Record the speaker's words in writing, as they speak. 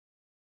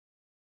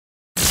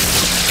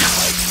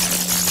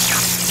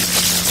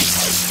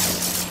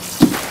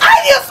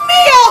Dios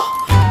mío!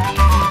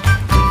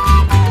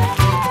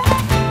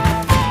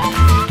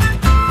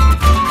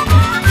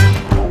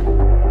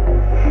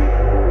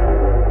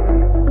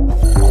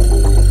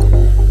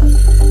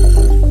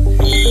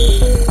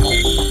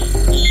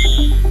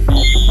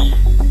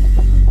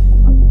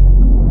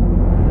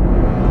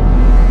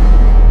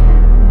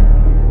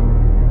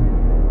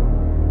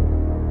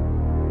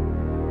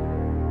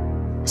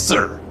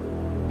 Sir,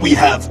 we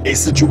have a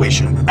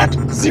situation at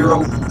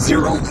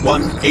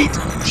 0018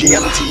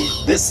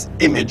 GMT. This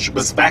image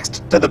was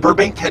faxed to the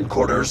Burbank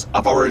headquarters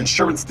of our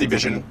insurance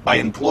division by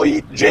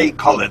employee Jay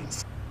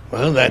Collins.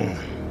 Well then,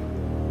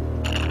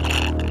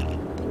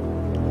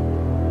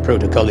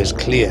 protocol is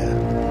clear.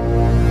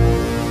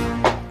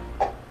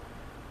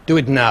 Do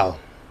it now.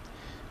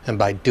 And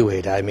by do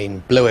it, I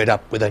mean blow it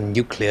up with a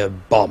nuclear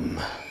bomb.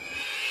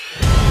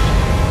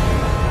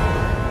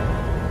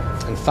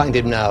 And find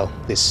him now,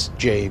 this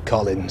Jay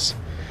Collins.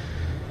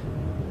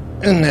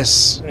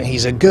 Unless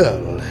he's a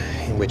girl,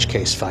 in which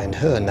case find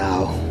her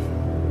now.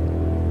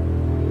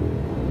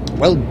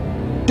 Well,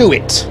 do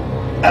it.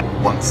 At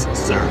once,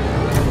 sir.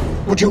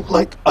 Would you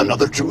like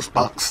another juice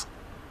box?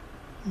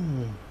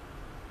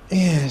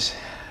 Yes,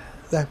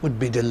 that would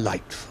be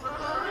delightful.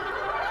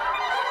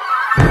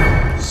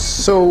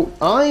 So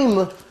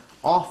I'm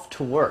off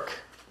to work.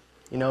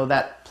 You know,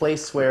 that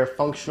place where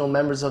functional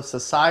members of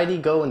society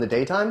go in the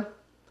daytime?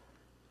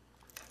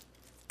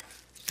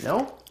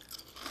 No?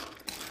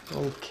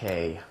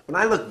 Okay. When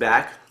I look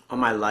back on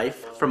my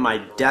life from my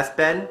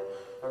deathbed,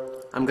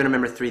 I'm gonna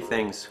remember 3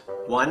 things.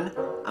 1,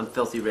 I'm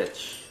filthy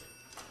rich.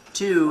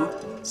 2,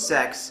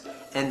 sex.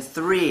 And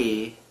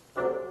 3,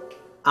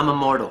 I'm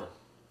immortal.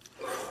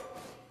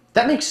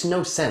 That makes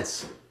no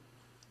sense.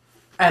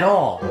 At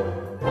all.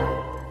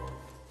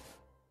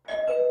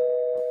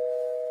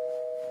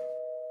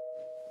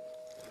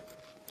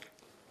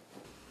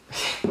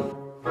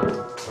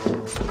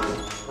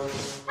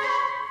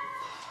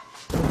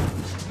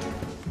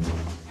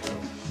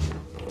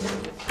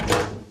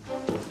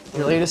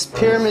 Your latest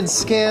pyramid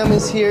scam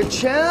is here,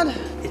 Chad.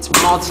 It's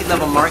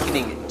multi-level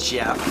marketing,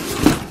 Jeff.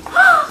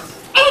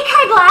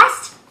 Mackay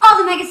Blast! All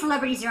the mega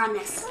celebrities are on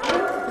this.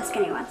 The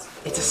skinny ones.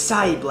 It's a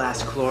side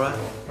blast, Chlora.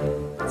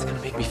 It's gonna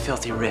make me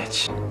filthy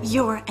rich.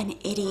 You're an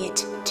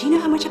idiot. Do you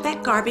know how much of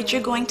that garbage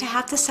you're going to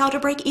have to sell to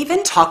break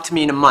even? Talk to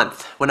me in a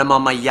month when I'm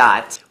on my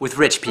yacht with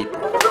rich people.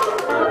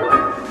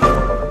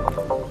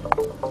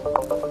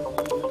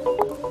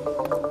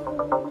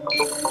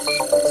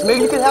 So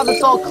maybe you could have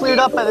this all cleared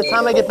up by the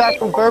time I get back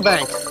from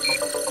Burbank.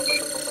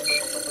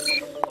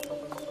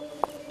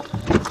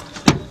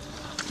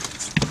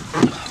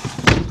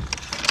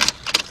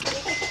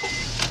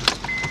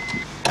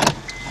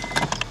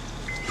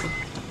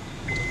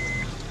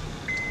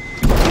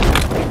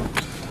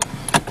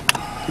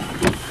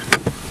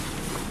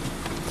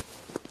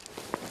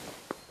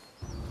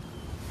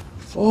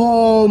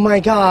 Oh my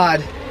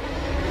God.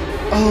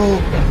 Oh.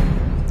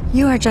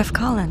 You are Jeff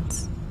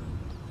Collins.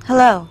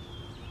 Hello.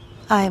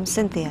 I am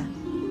Cynthia.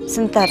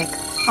 Synthetic.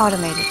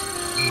 Automated.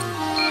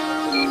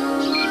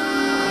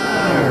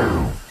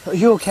 Are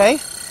you okay?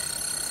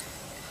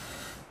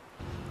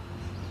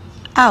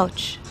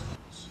 Ouch.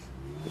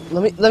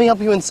 Let me help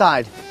you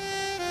inside.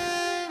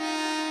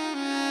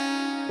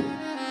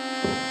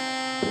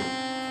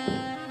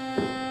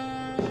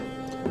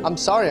 I'm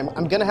sorry,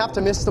 I'm gonna have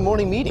to miss the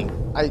morning meeting.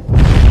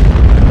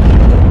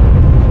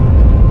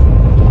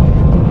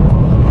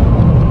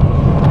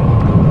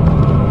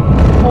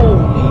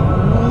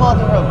 Holy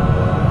mother of...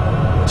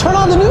 Turn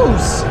on the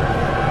news!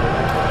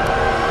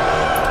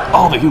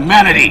 All the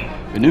humanity!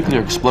 A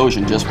nuclear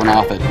explosion just went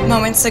off at...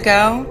 Moments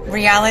ago,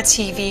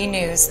 reality TV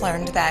news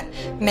learned that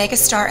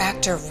megastar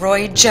actor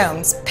Roy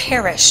Jones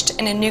perished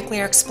in a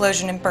nuclear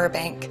explosion in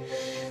Burbank.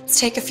 Let's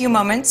take a few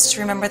moments to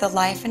remember the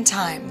life and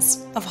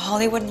times of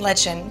Hollywood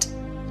legend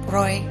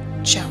Roy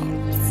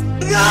Jones.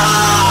 No!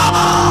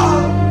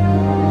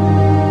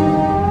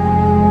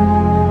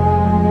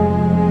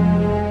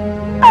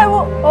 I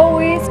will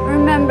always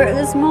remember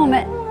this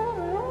moment.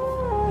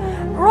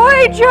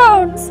 Roy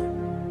Jones!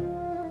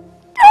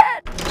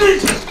 Dead!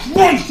 Jesus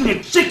Christ in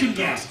a chicken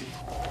gasket!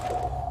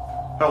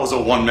 That was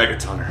a 1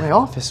 megatonner. My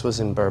office was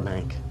in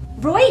Burbank.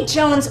 Roy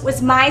Jones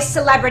was my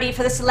celebrity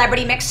for the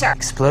Celebrity Mixer.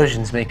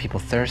 Explosions make people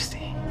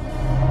thirsty.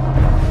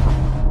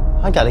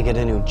 I gotta get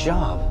a new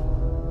job.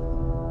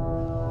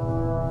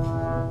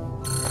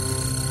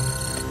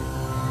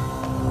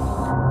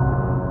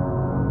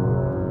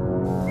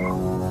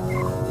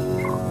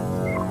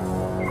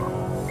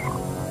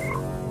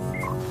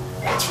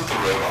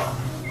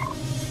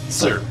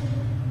 Sir,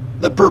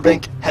 the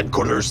Burbank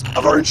headquarters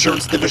of our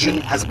insurance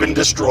division has been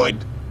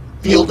destroyed.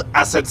 Field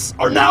assets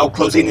are now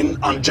closing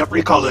in on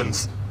Jeffrey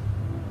Collins.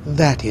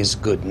 That is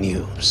good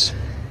news.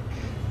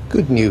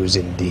 Good news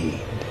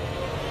indeed.